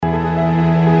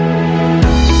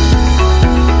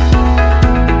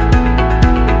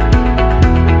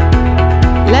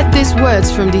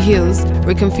Words from the hills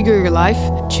reconfigure your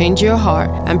life, change your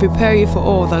heart, and prepare you for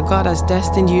all that God has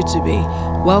destined you to be.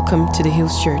 Welcome to the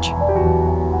Hills Church.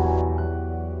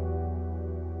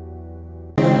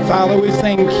 Father, we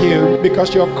thank you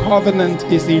because your covenant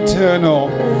is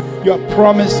eternal. Your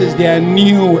promises, they are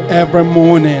new every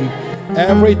morning.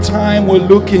 Every time we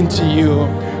look into you,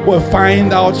 we'll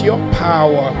find out your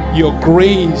power, your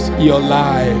grace, your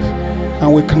life.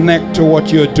 And we connect to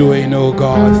what you're doing, oh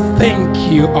God. Thank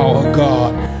you, our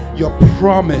God. Your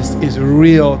promise is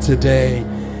real today.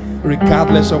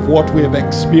 Regardless of what we have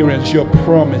experienced, your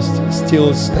promise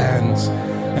still stands.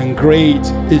 And great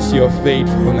is your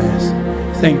faithfulness.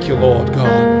 Thank you, Lord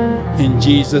God. In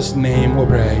Jesus' name we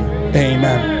pray.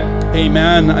 Amen.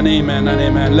 Amen and amen and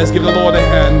amen. Let's give the Lord a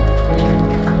hand.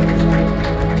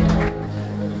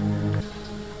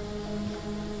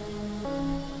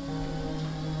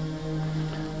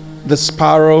 The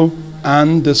sparrow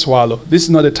and the swallow. This is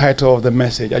not the title of the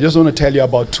message. I just want to tell you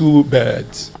about two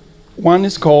birds. One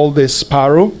is called the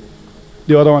sparrow.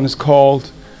 The other one is called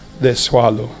the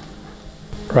swallow.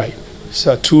 Right.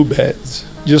 So two birds.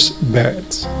 Just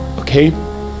birds. Okay?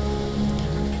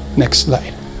 Next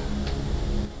slide.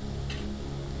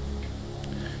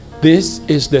 This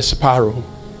is the sparrow.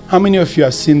 How many of you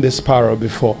have seen the sparrow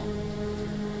before?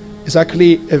 It's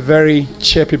actually a very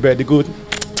chirpy bird. They go.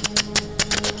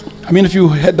 I mean, if you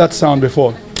heard that sound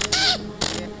before.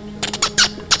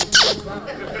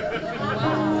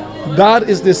 That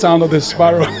is the sound of the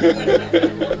sparrow.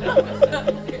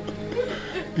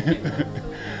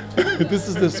 This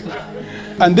is the sparrow.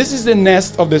 And this is the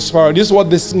nest of the sparrow. This is what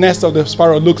this nest of the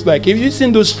sparrow looks like. If you've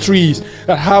seen those trees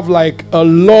that have like a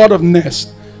lot of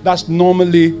nests, that's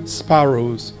normally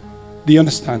sparrows. Do you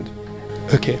understand?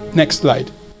 Okay, next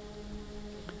slide.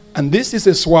 And this is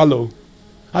a swallow.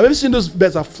 Have you ever seen those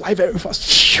birds that fly very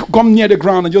fast, come near the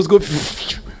ground and just go?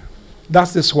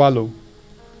 That's the swallow.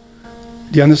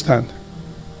 Do you understand?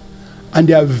 And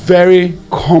they are very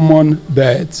common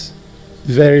birds.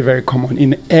 Very, very common.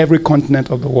 In every continent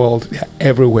of the world, they are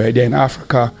everywhere. They're in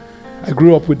Africa. I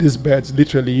grew up with these birds,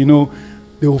 literally. You know,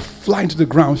 they will fly into the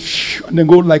ground and then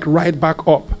go like right back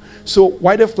up. So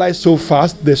why they fly so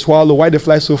fast, the swallow, why they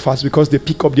fly so fast? Because they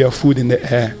pick up their food in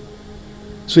the air.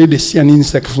 So if they see an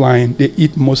insect flying, they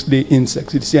eat mostly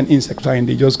insects. If they see an insect flying,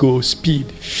 they just go speed.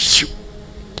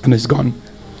 And it's gone.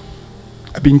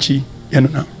 Abinchi, you know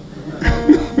now.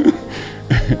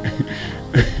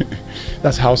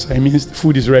 That's house. I mean, the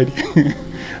food is ready.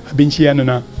 Abinchi, you know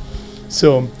now.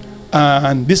 So,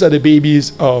 and these are the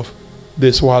babies of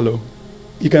the swallow.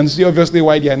 You can see obviously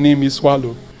why their name is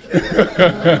swallow.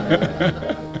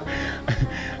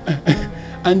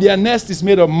 And their nest is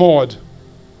made of mud.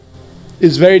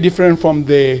 It's very different from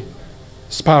the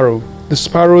sparrow. The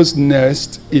sparrow's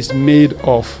nest is made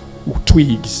of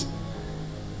twigs,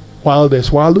 while the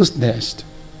swallow's nest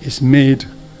is made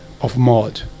of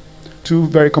mud. Two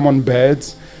very common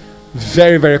birds,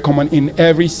 very, very common in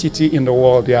every city in the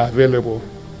world. They are available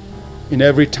in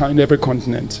every town, every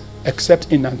continent,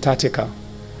 except in Antarctica,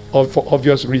 for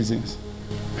obvious reasons.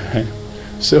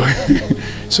 So,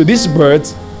 so these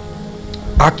birds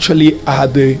actually are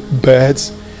the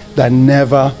birds that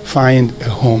never find a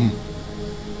home.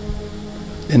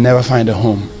 They never find a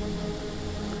home.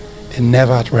 They're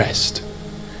never at rest.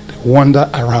 They wander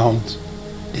around.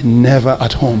 They're never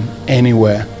at home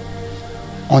anywhere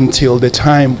until the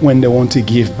time when they want to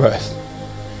give birth.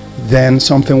 Then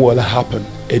something will happen.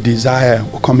 A desire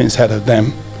will come inside of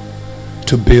them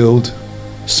to build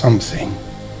something.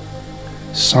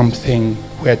 Something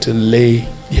where to lay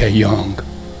their young.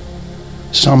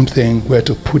 Something where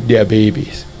to put their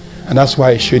babies. And that's why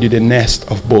I showed you the nest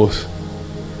of both.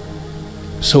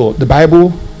 So the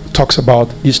Bible talks about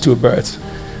these two birds.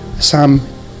 Psalm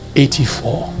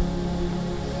 84,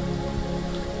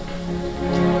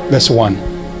 verse 1.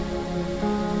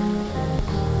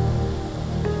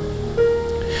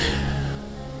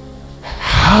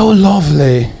 How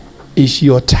lovely is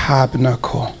your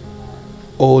tabernacle,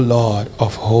 O Lord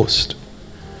of hosts.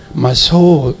 My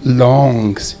soul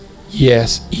longs,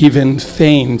 yes, even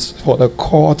faints for the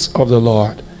courts of the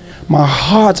Lord. My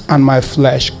heart and my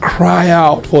flesh cry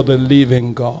out for the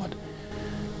living God.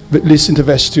 But listen to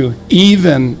verse 2.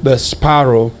 Even the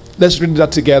sparrow, let's read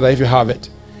that together if you have it.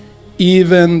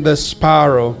 Even the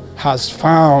sparrow has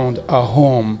found a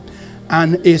home,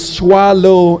 and a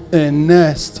swallow a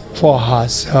nest for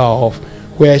herself,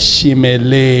 where she may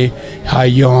lay her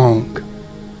young.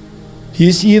 Do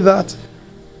you see that?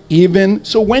 Even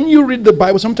so, when you read the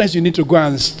Bible, sometimes you need to go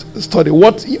and study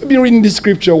what you've been reading the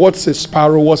scripture. What's a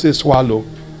sparrow? What's a swallow?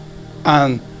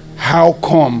 And how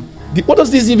come? What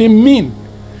does this even mean?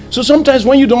 So sometimes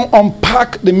when you don't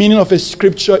unpack the meaning of a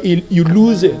scripture, you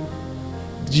lose it.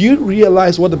 Do you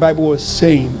realize what the Bible was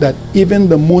saying? That even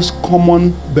the most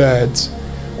common birds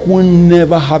who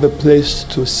never have a place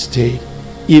to stay,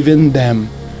 even them,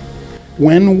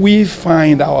 when we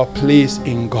find our place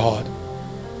in God,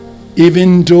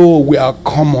 even though we are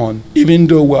common, even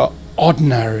though we are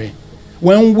ordinary,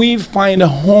 when we find a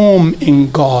home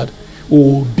in God, we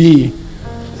will be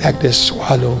like the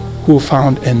swallow who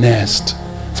found a nest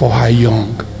for her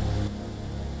young,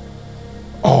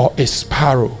 or a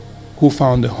sparrow who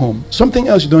found a home. Something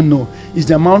else you don't know is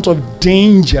the amount of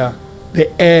danger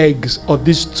the eggs of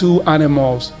these two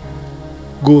animals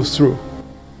go through.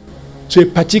 So a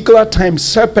particular time,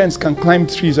 serpents can climb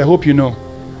trees, I hope you know,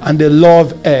 and they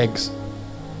love eggs.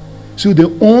 So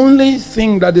the only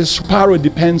thing that the sparrow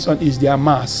depends on is their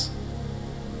mass.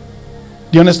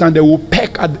 Do you understand? They will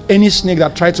peck at any snake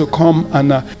that tries to come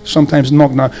and sometimes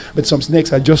knock down. But some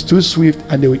snakes are just too swift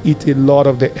and they will eat a lot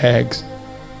of the eggs.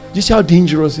 Do you see how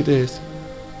dangerous it is?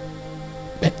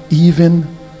 But even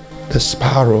the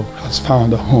sparrow has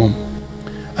found a home.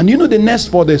 And you know the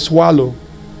nest for the swallow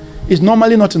is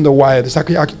normally not in the wild. It's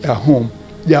actually a home.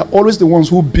 They are always the ones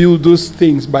who build those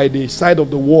things by the side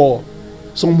of the wall,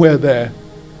 somewhere there.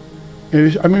 I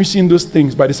remember seeing those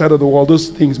things by the side of the wall, those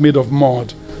things made of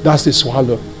mud. That's the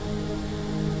swallow.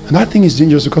 And that thing is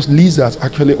dangerous because lizards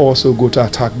actually also go to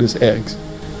attack those eggs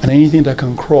and anything that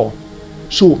can crawl.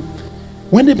 So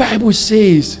when the Bible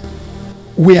says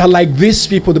we are like these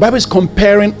people, the Bible is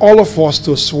comparing all of us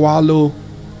to swallow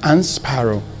and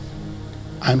sparrow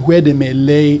and where they may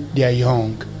lay their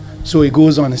young. So it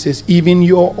goes on and says, even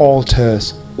your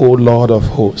altars, O Lord of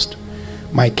hosts,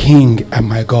 my King and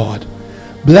my God,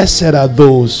 blessed are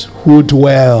those who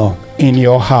dwell in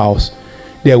your house.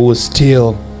 They will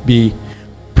still be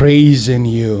praising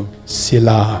you,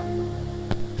 Selah.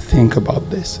 Think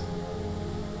about this.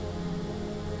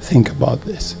 Think about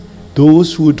this.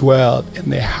 Those who dwell in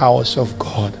the house of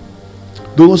God,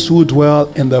 those who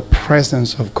dwell in the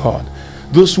presence of God,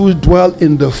 those who dwell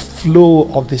in the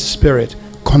flow of the Spirit,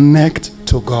 connect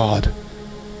to God.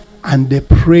 And the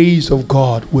praise of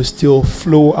God will still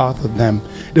flow out of them.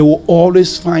 They will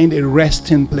always find a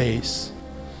resting place.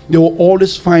 They will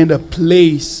always find a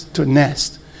place to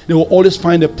nest. They will always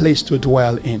find a place to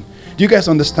dwell in. Do you guys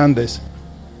understand this?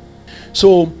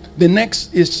 So the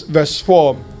next is verse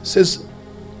 4. It says,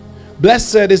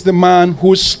 blessed is the man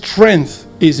whose strength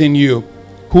is in you,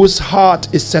 whose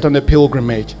heart is set on a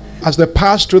pilgrimage. As they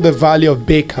pass through the valley of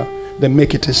Baca, they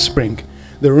make it a spring.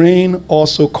 The rain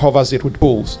also covers it with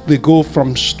pools. They go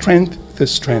from strength to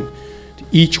strength.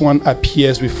 Each one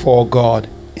appears before God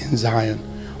in Zion.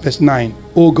 Verse 9,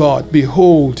 O God,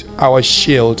 behold our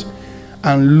shield,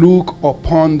 and look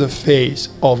upon the face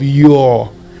of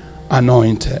your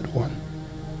anointed one.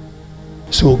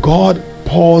 So God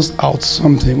pours out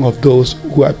something of those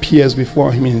who appears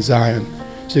before him in Zion.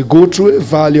 So go through a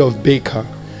valley of Baca.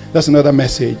 That's another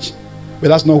message, but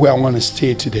that's not where I want to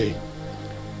stay today.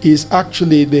 Is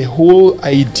actually the whole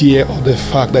idea of the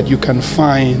fact that you can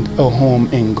find a home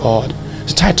in God.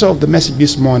 The title of the message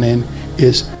this morning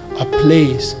is A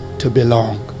Place to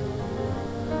Belong.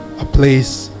 A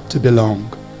place to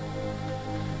belong.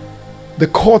 The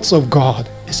courts of God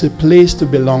is a place to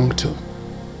belong to.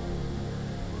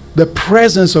 The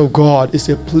presence of God is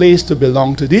a place to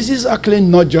belong to. This is actually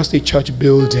not just a church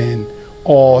building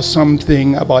or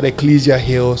something about Ecclesia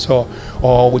Hills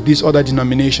or with this other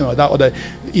denomination or that other.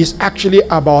 It's actually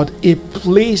about a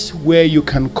place where you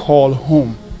can call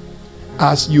home.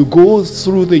 As you go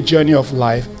through the journey of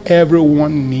life,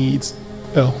 everyone needs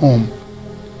a home.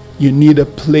 You need a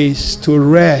place to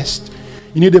rest.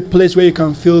 You need a place where you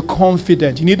can feel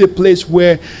confident. You need a place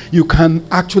where you can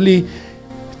actually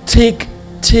take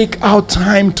out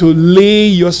time to lay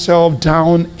yourself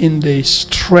down in the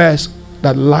stress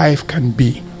that life can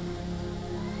be.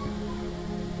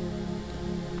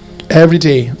 Every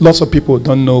day, lots of people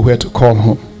don't know where to call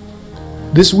home.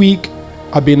 This week,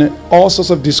 I've been in all sorts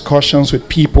of discussions with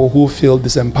people who feel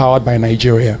disempowered by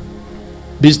Nigeria.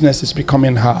 Business is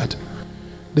becoming hard.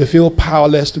 They feel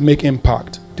powerless to make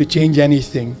impact, to change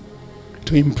anything,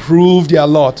 to improve their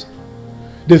lot.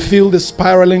 They feel the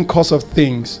spiraling cost of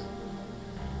things.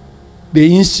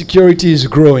 The insecurity is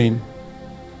growing.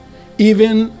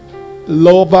 Even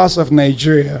lovers of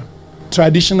Nigeria,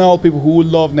 traditional people who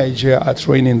love Nigeria, are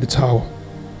throwing in the towel.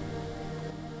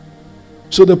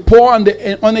 So the poor and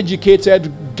the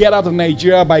uneducated get out of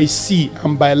Nigeria by sea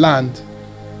and by land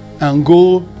and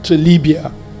go to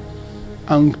Libya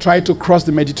and try to cross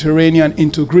the Mediterranean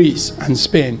into Greece and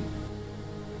Spain.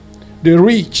 The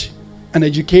rich and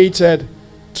educated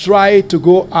try to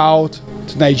go out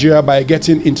to Nigeria by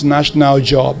getting international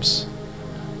jobs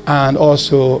and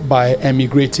also by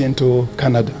emigrating to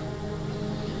Canada.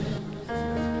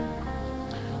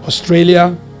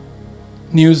 Australia,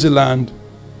 New Zealand,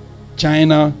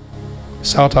 China,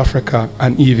 South Africa,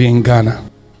 and even Ghana.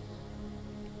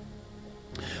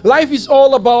 Life is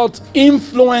all about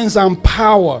influence and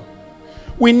power.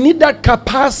 We need that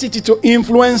capacity to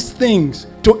influence things,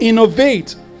 to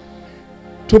innovate,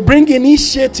 to bring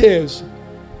initiatives,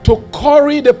 to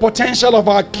curry the potential of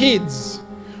our kids.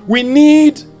 We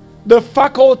need the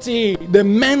faculty, the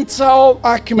mental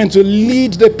acumen to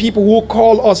lead the people who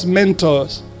call us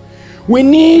mentors. We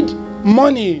need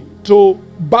money to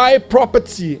buy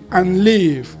property and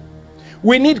live.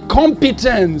 We need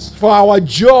competence for our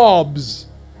jobs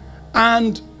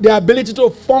and the ability to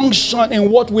function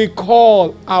in what we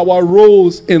call our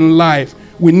roles in life.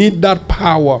 We need that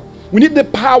power. We need the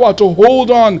power to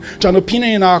hold on to an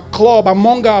opinion in our club,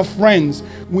 among our friends.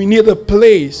 We need a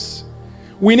place.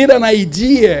 We need an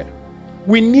idea.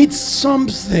 We need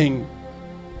something.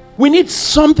 We need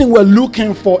something we're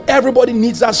looking for. Everybody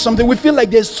needs that something. We feel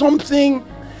like there's something,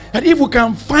 and if we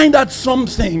can find that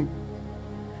something,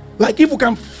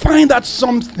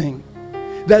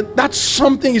 that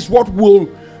something is what will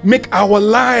make our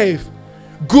life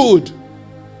good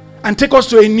and take us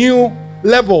to a new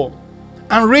level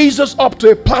and raise us up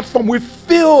to a platform. We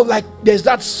feel like there's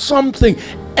that something.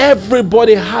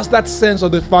 Everybody has that sense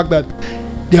of the fact that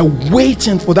they're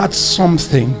waiting for that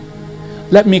something.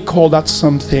 Let me call that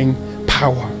something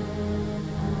power.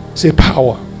 Say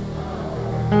power.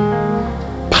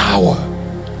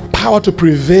 Power to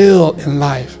prevail in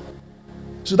life.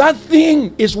 So that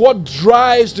thing is what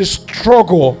drives the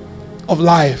struggle of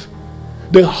life.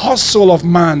 The hustle of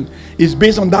man is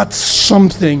based on that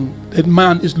something that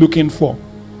man is looking for.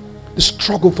 The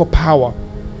struggle for power.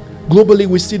 Globally,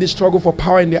 we see the struggle for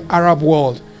power in the Arab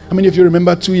world. How many of you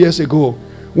remember 2 years ago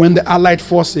when the Allied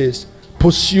forces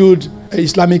pursued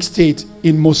Islamic State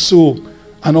in Mosul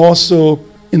and also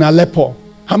in Aleppo?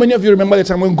 How many of you remember the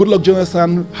time when Goodluck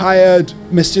Jonathan hired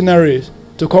mercenaries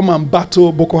to come and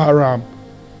battle Boko Haram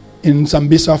in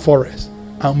Sambisa forest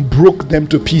and broke them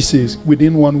to pieces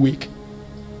within 1 week?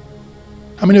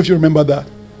 How many of you remember that?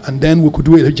 And then we could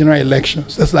do a general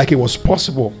elections. That's like it was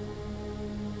possible.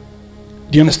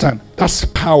 Do you understand? That's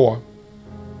power.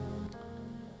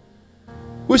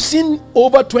 We've seen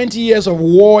over 20 years of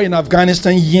war in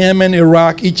Afghanistan, Yemen,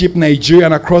 Iraq, Egypt, Nigeria,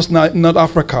 and across North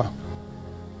Africa.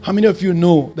 How many of you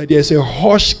know that there's a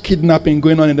hush kidnapping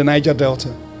going on in the Niger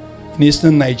Delta, in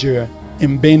eastern Nigeria,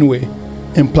 in Benue,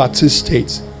 in Plateau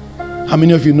States? How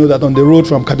many of you know that on the road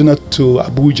from Kaduna to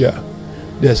Abuja,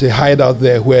 there's a hideout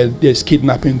there where there's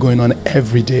kidnapping going on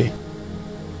every day?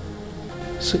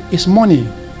 So it's money.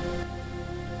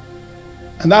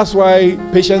 And that's why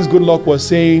Patience Goodluck was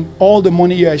saying, all the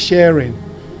money you are sharing,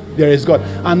 there is God.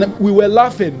 And we were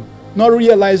laughing, not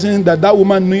realizing that that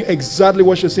woman knew exactly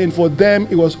what she was saying. For them,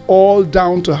 it was all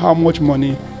down to how much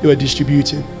money they were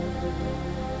distributing.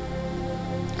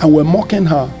 And we're mocking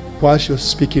her while she was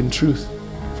speaking truth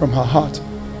from her heart.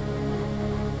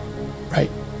 Right?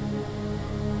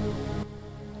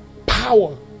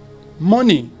 Power,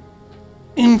 money,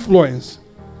 influence.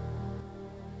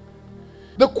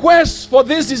 The quest for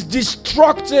this is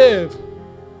destructive.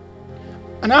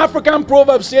 An African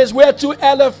proverb says, where two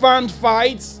elephants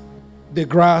fight, the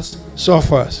grass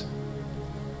suffers.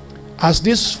 As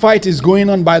this fight is going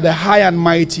on by the high and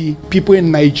mighty, people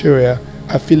in Nigeria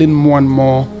are feeling more and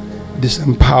more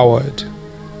disempowered.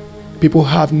 People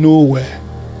have nowhere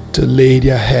to lay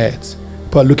their heads.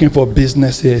 People are looking for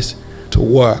businesses to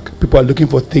work. People are looking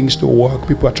for things to work.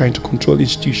 People are trying to control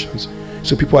institutions.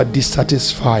 So people are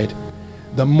dissatisfied.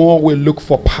 The more we look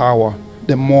for power,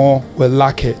 the more we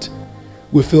lack it.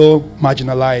 We feel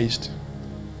marginalized.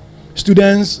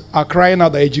 Students are crying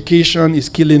out that education is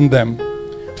killing them.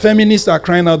 Feminists are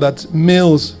crying out that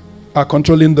males are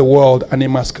controlling the world and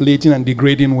emasculating and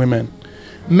degrading women.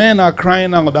 Men are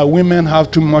crying out that women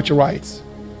have too much rights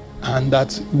and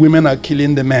that women are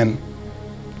killing the men.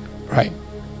 Right?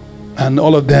 And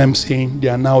all of them saying they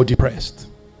are now depressed.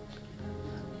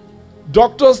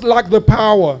 Doctors lack the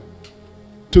power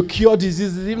to cure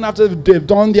diseases even after they've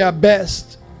done their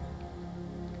best.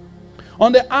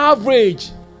 On the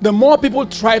average, the more people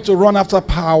try to run after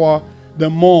power, the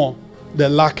more they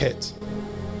lack it.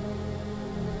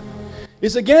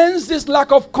 It's against this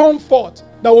lack of comfort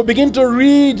that we begin to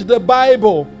read the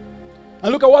Bible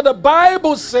and look at what the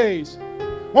Bible says.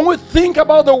 When we think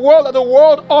about the world, that the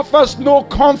world offers no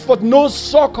comfort, no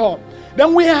succor,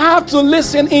 then we have to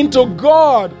listen into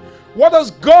God. What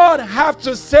does God have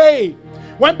to say?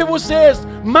 When people say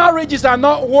marriages are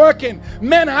not working,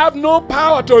 men have no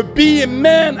power to be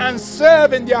men and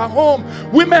serve in their home.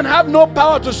 Women have no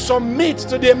power to submit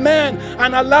to their men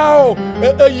and allow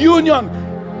a union.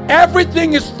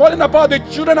 Everything is falling apart. The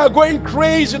children are going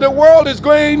crazy. The world is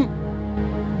going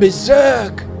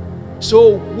berserk.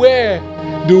 So where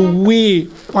do we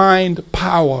find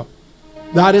power?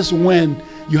 That is when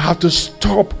you have to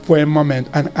stop for a moment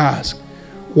and ask,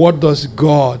 what does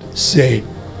God say?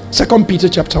 2 Peter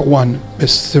chapter 1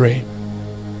 verse 3.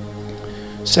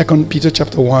 2 Peter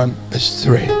chapter 1 verse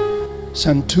 3.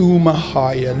 Santuma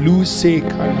Haya Luce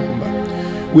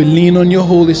Kanamba. We lean on your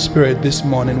Holy Spirit this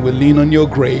morning. We lean on your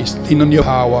grace, lean on your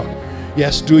power.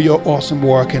 Yes, do your awesome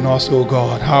work in us, oh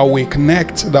God. How we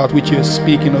connect that which you're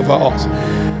speaking over us.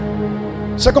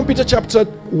 2 Peter chapter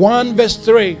 1 verse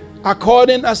 3.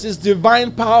 According as his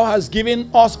divine power has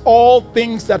given us all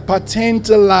things that pertain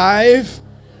to life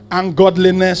and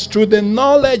godliness through the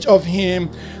knowledge of him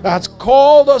that has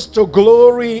called us to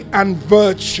glory and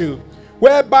virtue,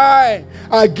 whereby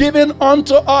are given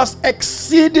unto us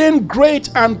exceeding great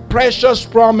and precious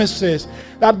promises,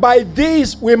 that by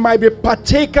these we might be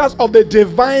partakers of the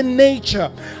divine nature,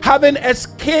 having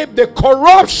escaped the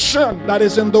corruption that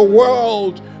is in the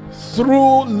world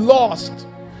through lust.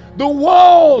 The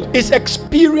world is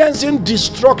experiencing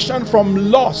destruction from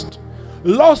lust.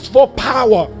 Lust for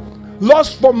power,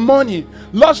 lust for money,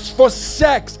 lust for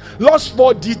sex, lust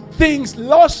for the things.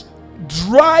 Lust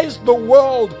drives the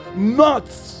world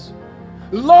nuts.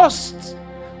 Lust,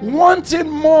 wanting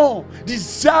more,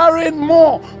 desiring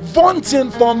more,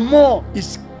 vaunting for more,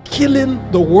 is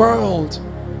killing the world.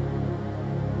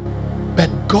 But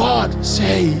God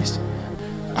says,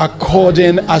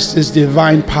 according as his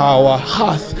divine power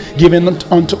hath given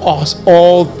unto us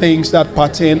all things that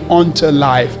pertain unto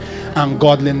life and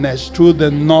godliness through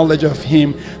the knowledge of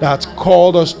him that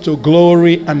called us to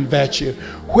glory and virtue,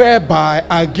 whereby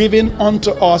are given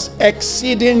unto us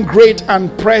exceeding great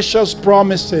and precious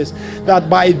promises, that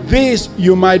by this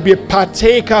you might be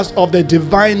partakers of the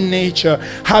divine nature,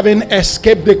 having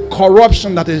escaped the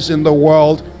corruption that is in the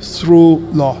world through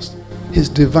lust. His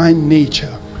divine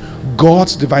nature,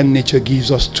 God's divine nature,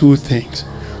 gives us two things.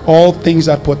 All things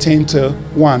that pertain to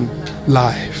one,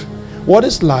 life. What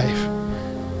is life?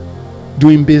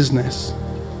 Doing business,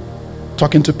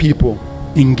 talking to people,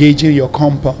 engaging your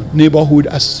compound, neighborhood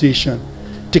association,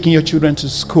 taking your children to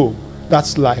school.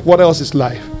 That's life. What else is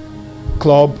life?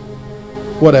 Club.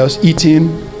 What else? Eating,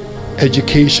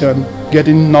 education,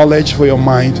 getting knowledge for your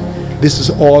mind. This is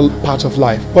all part of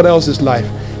life. What else is life?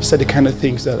 He said the kind of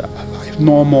things that are life.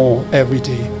 Normal,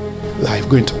 everyday life.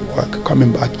 Going to work,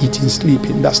 coming back, eating,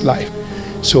 sleeping. That's life.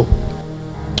 So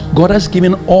God has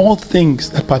given all things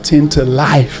that pertain to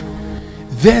life.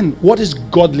 Then what is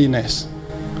godliness?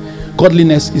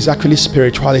 Godliness is actually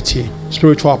spirituality,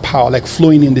 spiritual power, like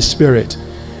flowing in the spirit,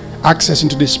 access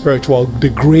into the spiritual, the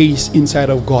grace inside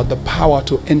of God, the power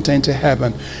to enter into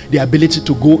heaven, the ability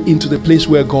to go into the place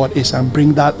where God is and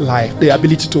bring that life, the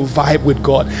ability to vibe with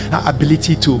God, the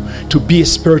ability to be a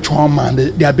spiritual man,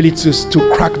 the ability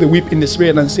to crack the whip in the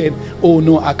spirit and say, oh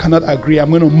no, I cannot agree, I'm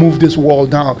going to move this wall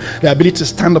down. The ability to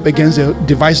stand up against the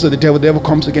devices of the devil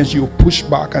comes against you, push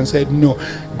back and say, no.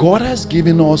 God has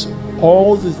given us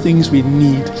all the things we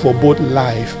need for both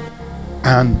life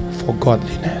and for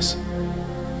godliness.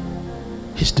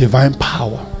 His divine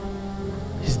power.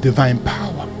 His divine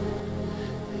power.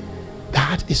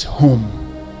 That is home.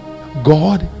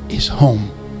 God is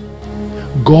home.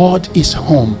 God is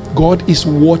home. God is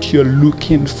what you're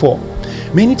looking for.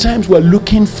 Many times we're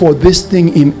looking for this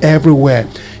thing in everywhere.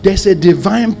 There's a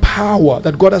divine power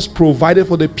that God has provided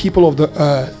for the people of the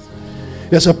earth.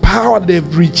 There's a power that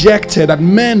they've rejected, that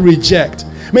men reject.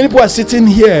 Many people are sitting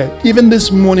here, even this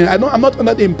morning. I'm not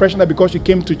under the impression that because you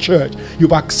came to church,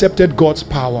 you've accepted God's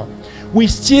power. We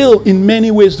still, in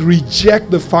many ways,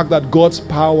 reject the fact that God's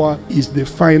power is the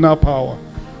final power.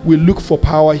 We look for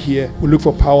power here, we look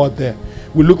for power there.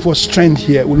 We look for strength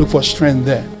here, we look for strength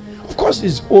there. Of course,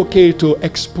 it's okay to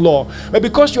explore, but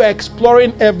because you are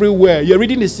exploring everywhere, you're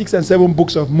reading the 6 and 7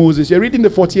 books of Moses, you're reading the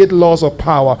 48 laws of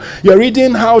power, you're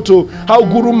reading how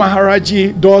Guru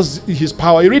Maharaji does his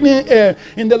power, you're reading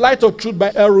In the Light of Truth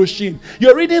by El Rushin,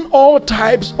 you're reading all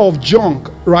types of junk,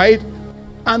 right?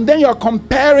 And then you're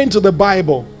comparing to the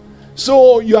Bible.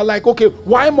 So you're like, okay,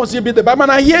 why must it be the Bible?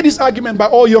 And I hear this argument by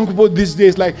all young people these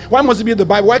days, like, why must it be the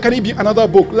Bible? Why can't it be another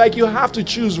book? Like, you have to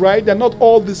choose, right? They're not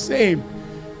all the same.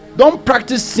 Don't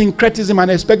practice syncretism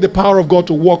and expect the power of God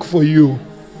to work for you.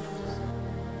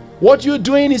 What you're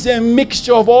doing is a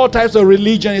mixture of all types of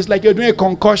religion. It's like you're doing a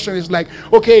concussion. It's like,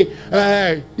 okay,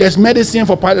 there's medicine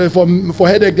for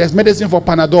headache. There's medicine for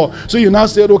Panadol. So you now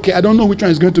say, okay, I don't know which one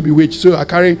is going to be which. So I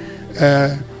carry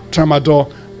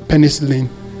Tramadol, penicillin,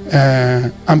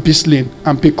 ampicillin,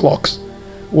 Ampiclox.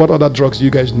 What other drugs do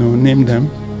you guys know? Name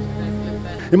them.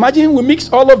 Imagine we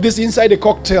mix all of this inside a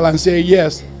cocktail and say,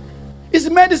 yes, it's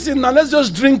medicine now. Let's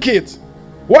just drink it.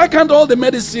 Why can't all the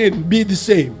medicine be the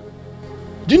same?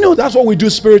 Do you know that's what we do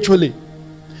spiritually?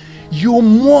 You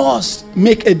must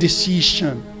make a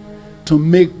decision to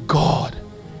make God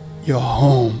your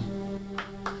home.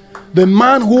 The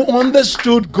man who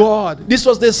understood God, this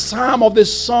was the psalm of the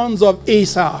sons of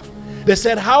Asaph. They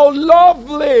said, how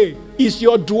lovely is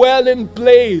your dwelling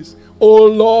place, O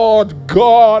Lord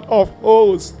God of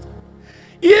hosts.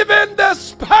 Even the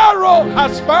sparrow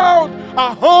has found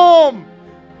a home,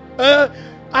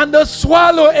 and the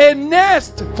swallow a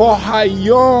nest for her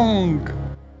young.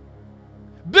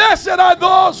 Blessed are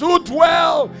those who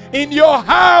dwell in your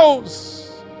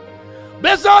house.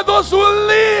 Blessed are those who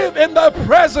live in the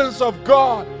presence of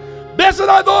God. Blessed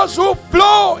are those who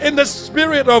flow in the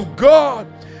Spirit of God.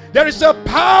 There is a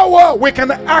power we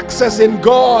can access in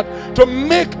God to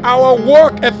make our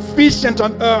work efficient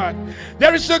on earth.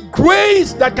 There is a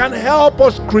grace that can help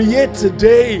us create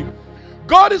today.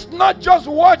 God is not just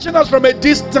watching us from a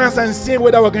distance and seeing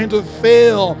whether we're going to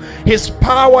fail. His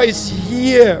power is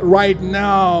here right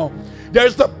now.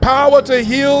 There's the power to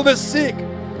heal the sick.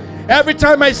 Every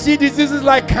time I see diseases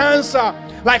like cancer,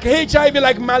 like HIV,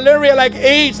 like malaria, like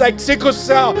AIDS, like sickle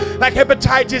cell, like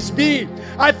hepatitis B,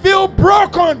 I feel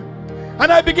broken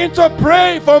and I begin to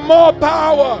pray for more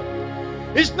power.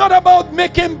 It's not about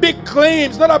making big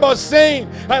claims, not about saying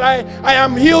that I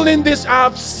am healing this.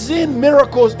 I've seen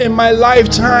miracles in my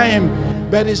lifetime,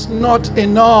 but it's not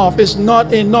enough. It's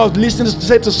not enough. Listen,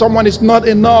 say to someone, it's not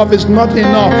enough. It's not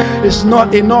enough. It's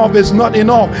not enough. It's not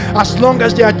enough. As long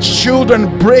as there are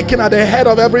children breaking at the head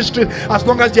of every street, as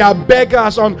long as there are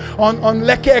beggars on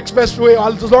Lekki Expressway,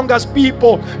 as long as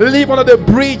people live under the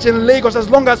bridge in Lagos, as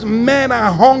long as men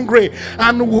are hungry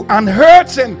and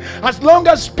hurting, as long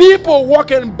as people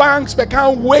walk in banks but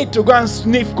can't wait to go and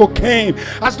sniff cocaine,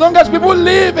 as long as people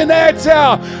live in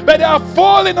Airtel but they are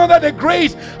falling under the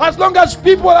grace, as long as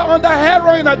people are under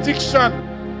heroin addiction,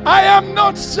 I am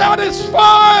not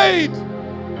satisfied.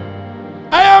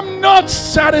 I am not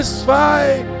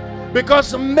satisfied,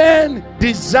 because men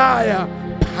desire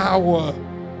power.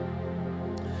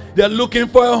 They're looking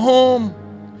for a home.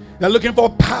 They're looking for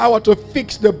power to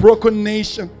fix the broken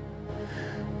nation.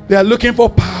 They're looking for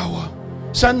power.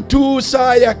 Santu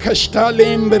saya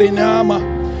kashtalim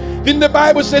berinama. Then the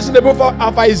Bible says in the book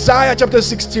of Isaiah chapter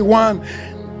 61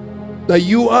 that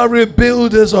you are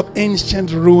rebuilders of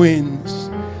ancient ruins,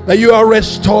 that you are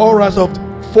restorers of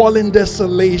fallen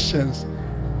desolations,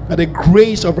 that the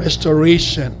grace of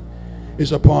restoration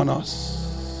is upon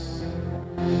us.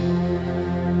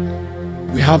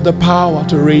 We have the power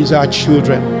to raise our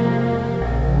children.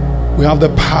 We have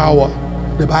the power.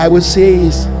 The Bible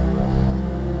says,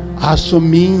 as for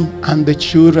me and the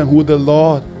children who the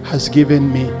Lord has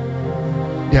given me,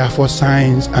 they are for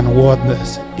signs and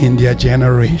wonders in their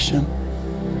generation.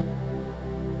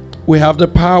 We have the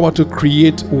power to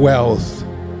create wealth.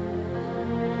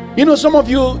 You know, some of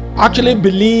you actually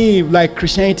believe like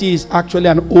Christianity is actually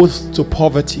an oath to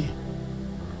poverty,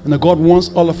 and that God wants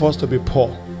all of us to be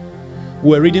poor.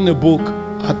 We're reading a book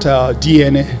at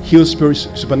DNA, Hill Spirit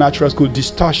Supernatural School,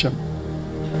 Distortion.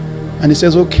 And it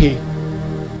says, okay,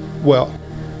 well,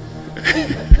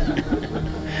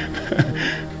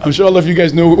 I'm sure all of you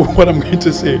guys know what I'm going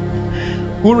to say.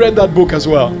 Who read that book as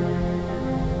well?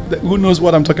 Who knows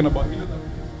what I'm talking about?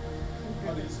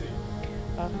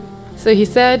 So he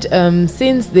said,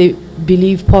 since they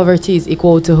believe poverty is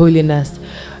equal to holiness,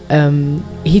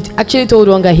 he actually told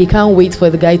one guy he can't wait for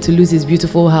the guy to lose his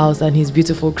beautiful house and his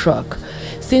beautiful truck.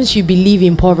 Since you believe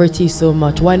in poverty so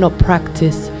much, why not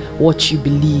practice what you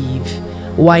believe?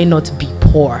 Why not be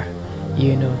poor?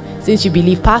 You know, since you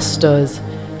believe pastors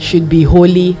should be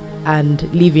holy and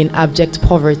live in abject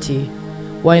poverty,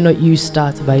 why not you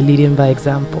start by leading by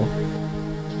example?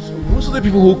 So most of the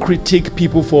people who critique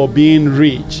people for being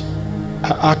rich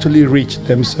are actually rich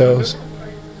themselves.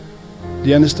 Do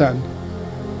you understand?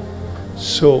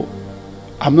 So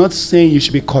I'm not saying you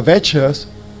should be covetous,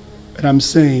 but I'm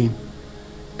saying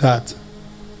that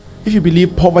if you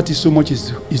believe poverty so much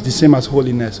is the same as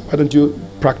holiness, why don't you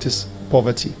practice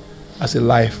poverty as a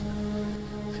life?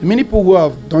 Many people who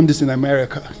have done this in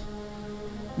America,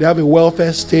 they have a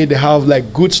welfare state, they have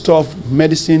like good stuff,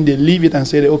 medicine, they leave it and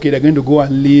say, that, okay, they're going to go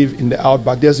and live in the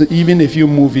outback. There's even a few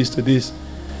movies to this.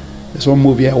 There's one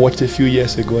movie I watched a few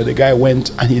years ago. The guy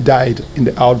went and he died in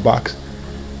the outback,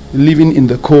 living in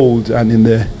the cold and in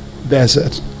the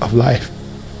desert of life.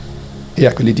 He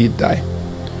actually did die.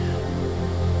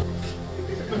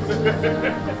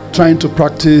 Trying to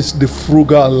practice the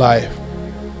frugal life,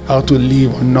 how to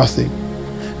live on nothing.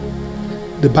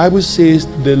 The Bible says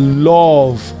the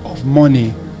love of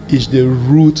money is the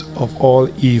root of all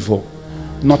evil,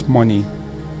 not money.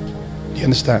 Do you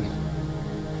understand?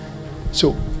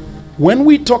 So, when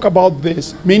we talk about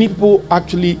this, many people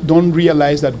actually don't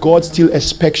realize that God still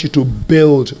expects you to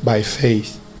build by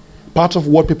faith. Part of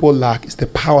what people lack is the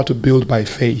power to build by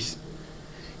faith.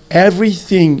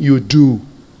 Everything you do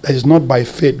that is not by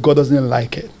faith, God doesn't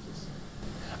like it.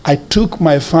 I took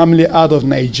my family out of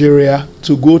Nigeria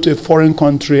to go to a foreign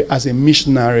country as a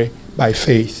missionary by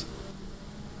faith.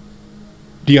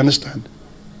 Do you understand?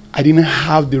 I didn't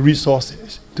have the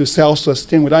resources to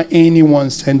self-sustain without anyone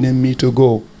sending me to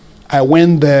go. I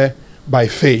went there by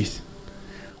faith.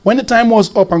 When the time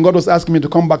was up and God was asking me to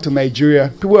come back to Nigeria,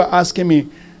 people were asking me,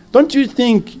 don't you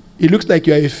think it looks like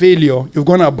you're a failure? You've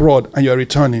gone abroad and you're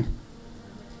returning.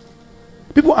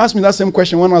 People asked me that same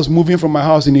question when I was moving from my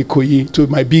house in Ikoyi to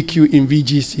my BQ in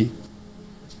VGC.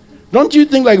 Don't you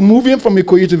think like moving from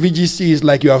Ikoyi to VGC is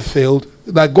like you have failed?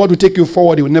 That God will take you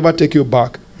forward, He will never take you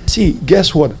back. See,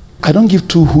 guess what? I don't give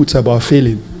two hoots about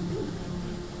failing.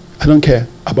 I don't care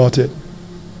about it.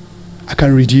 I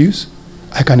can reduce,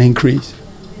 I can increase.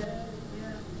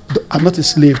 I'm not a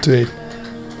slave to it.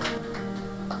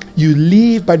 You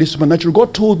live by the supernatural.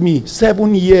 God told me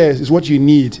 7 years is what you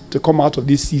need to come out of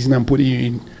this season I'm putting you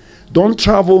in. Don't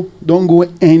travel, don't go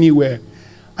anywhere.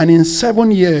 And in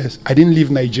 7 years, I didn't leave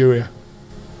Nigeria.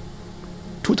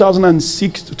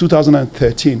 2006 to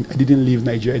 2013, I didn't leave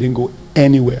Nigeria. I didn't go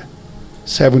anywhere.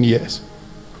 7 years.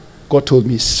 God told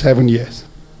me 7 years.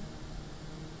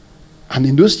 And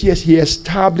in those years, He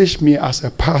established me as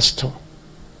a pastor.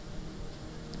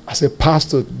 As a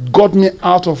pastor, got me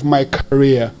out of my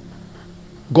career.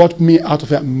 Got me out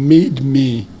of it, made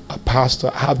me a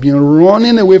pastor. I have been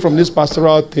running away from this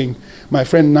pastoral thing. My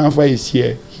friend Nafa is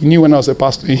here. He knew when I was a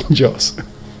pastor in Jos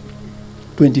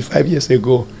 25 years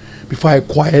ago. Before I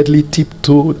quietly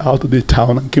tiptoed out of the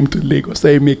town and came to Lagos,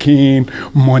 started making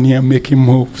money and making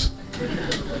moves.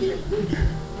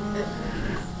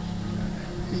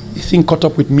 This thing caught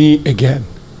up with me again.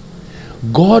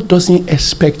 God doesn't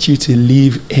expect you to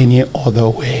live any other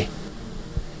way.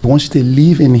 He wants you to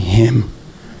live in Him.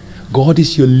 God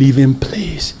is your living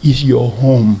place. He's your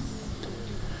home.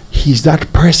 He's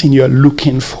that person you're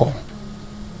looking for.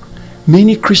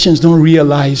 Many Christians don't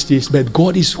realize this, but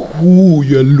God is who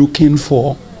you're looking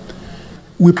for.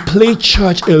 We play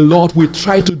church a lot. We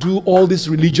try to do all these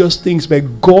religious things,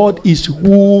 but God is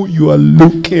who you are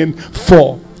looking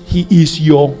for. He is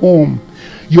your home.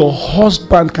 Your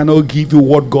husband cannot give you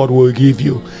what God will give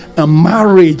you. A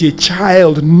marriage, a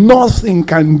child, nothing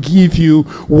can give you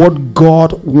what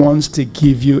God wants to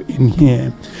give you in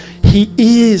Him. He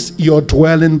is your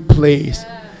dwelling place.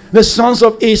 The sons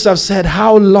of Asaph said,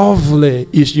 how lovely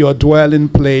is your dwelling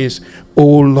place, O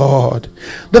Lord.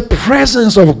 The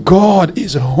presence of God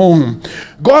is home.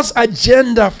 God's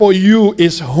agenda for you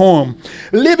is home.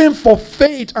 Living for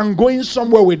faith and going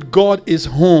somewhere with God is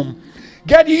home.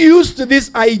 Get used to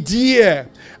this idea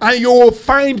and you will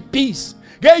find peace.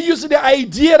 Get used to the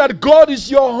idea that God is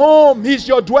your home. He's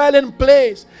your dwelling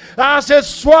place. As a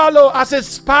swallow, as a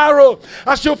sparrow,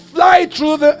 as you fly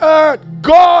through the earth,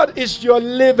 God is your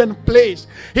living place.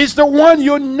 He's the one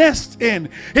you nest in.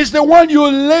 He's the one you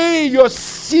lay your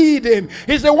seed in.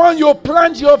 He's the one you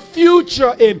plant your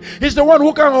future in. He's the one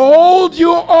who can hold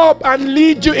you up and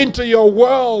lead you into your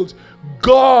world.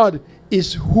 God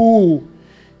is who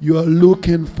you are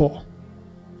looking for.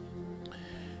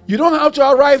 You don't have to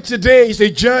arrive today. It's a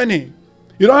journey.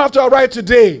 You don't have to arrive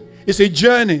today. It's a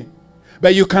journey.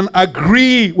 But you can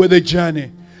agree with the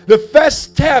journey. The first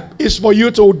step is for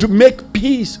you to make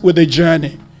peace with the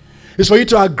journey. It's for you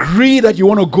to agree that you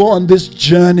want to go on this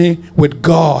journey with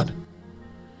God.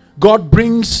 God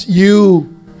brings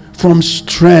you from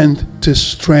strength to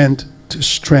strength to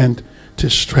strength to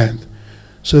strength.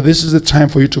 So this is the time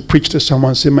for you to preach to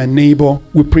someone. Say, my neighbor,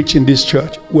 we preach in this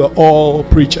church. We're all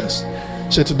preachers.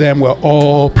 Say to them, we're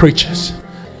all preachers.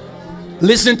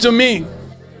 Listen to me.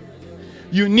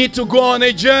 You need to go on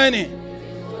a journey.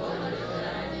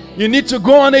 You need to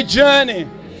go on a journey.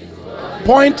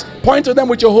 Point to them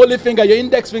with your holy finger. Your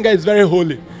index finger is very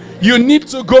holy. You need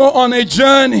to go on a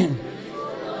journey.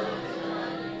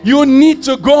 You need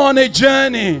to go on a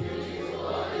journey.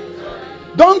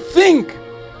 Don't think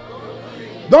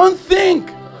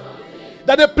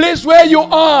that the place where you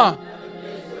are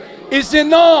is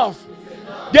enough.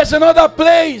 There's another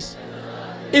place.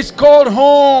 It's called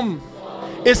home.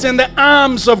 It's in the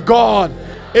arms of God.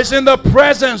 It's in the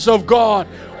presence of God.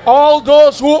 All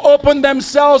those who open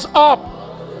themselves up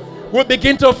will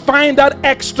begin to find that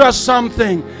extra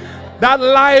something, that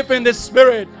life in the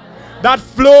Spirit, that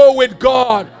flow with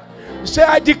God. Say,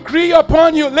 I decree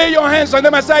upon you. Lay your hands on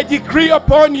them and say, I decree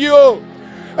upon you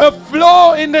a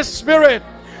flow in the Spirit.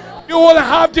 You will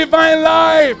have divine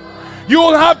life. You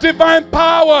will have divine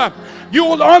power. You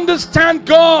will understand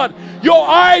God. Your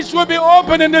eyes will be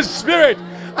open in the Spirit.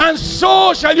 And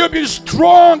so shall you be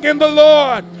strong in the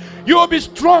Lord. You will be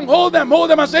strong. Hold them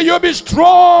and say, you'll be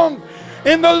strong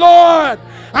in the Lord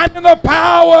and in the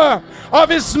power of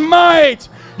His might.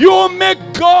 You will make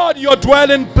God your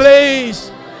dwelling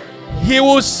place. He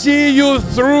will see you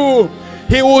through.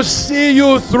 He will see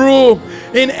you through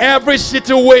in every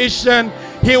situation.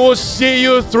 He will see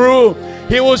you through.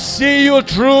 He will see you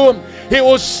through. He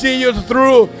will see you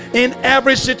through in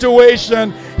every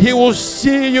situation. He will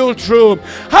see you through.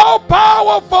 How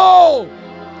powerful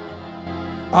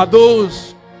are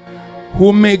those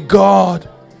who make God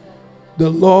the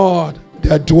Lord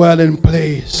their dwelling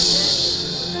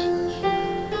place.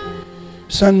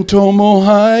 Santomo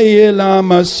hayela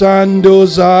masando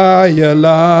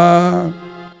zayela.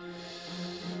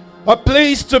 A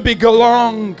place to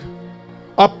belong.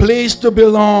 A place to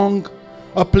belong.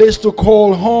 A place to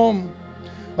call home.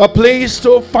 A place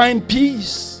to find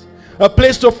peace. A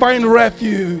place to find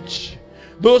refuge.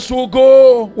 Those who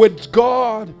go with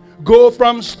God go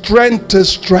from strength to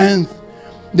strength.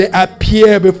 They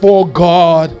appear before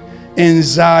God in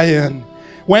Zion.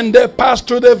 When they pass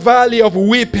through the valley of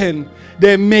weeping,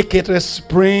 they make it a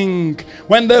spring.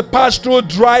 When they pass through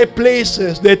dry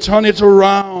places, they turn it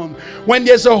around. When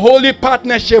there's a holy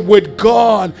partnership with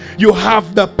God, you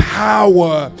have the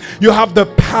power. You have the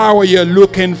power you're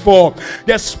looking for.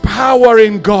 There's power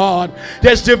in God.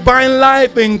 There's divine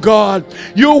life in God.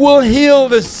 You will heal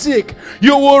the sick.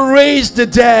 You will raise the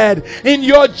dead. In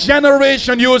your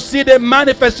generation, you will see the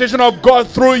manifestation of God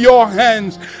through your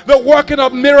hands. The working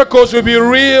of miracles will be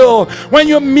real. When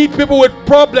you meet people with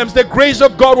problems, the grace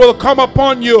of God will come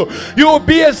upon you. You will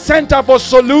be a center for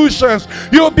solutions.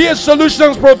 You will be a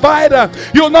solutions provider.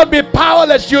 You will not be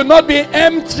powerless. You will not be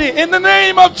empty. In the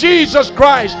name of Jesus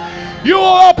Christ, you will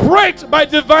operate by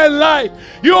divine life.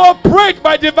 You will operate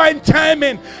by divine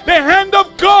timing. The hand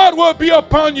of God will be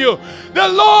upon you. The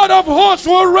Lord of hosts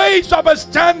will raise up a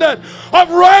standard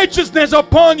of righteousness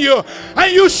upon you,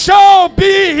 and you shall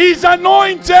be His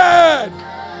anointed.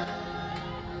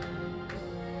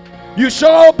 You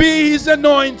shall be His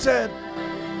anointed.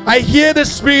 I hear the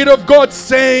Spirit of God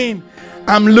saying,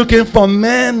 I'm looking for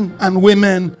men and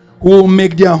women who will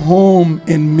make their home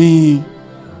in me.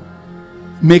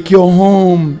 Make your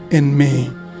home in me.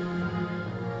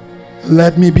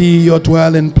 Let me be your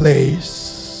dwelling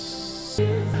place.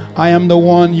 I am the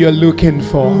one you're looking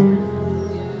for.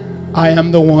 I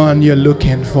am the one you're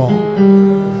looking for.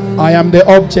 I am the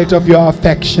object of your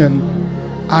affection.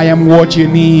 I am what you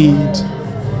need.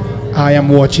 I am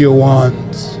what you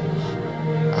want.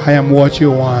 I am what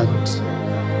you want.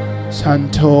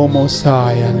 Santo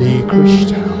Mosiah Li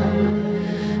Krishna.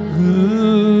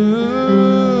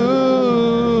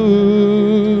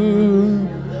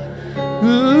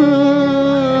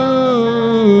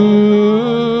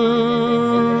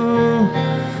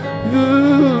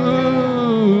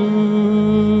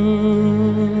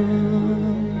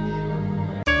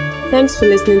 Thanks for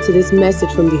listening to this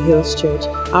message from the Hills Church.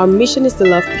 Our mission is to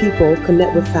love people,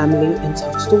 connect with family, and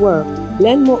touch the world.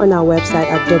 Learn more on our website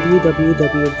at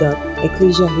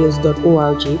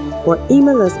www.ecclesiahills.org or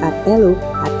email us at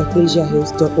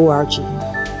hello@ecclesiahills.org.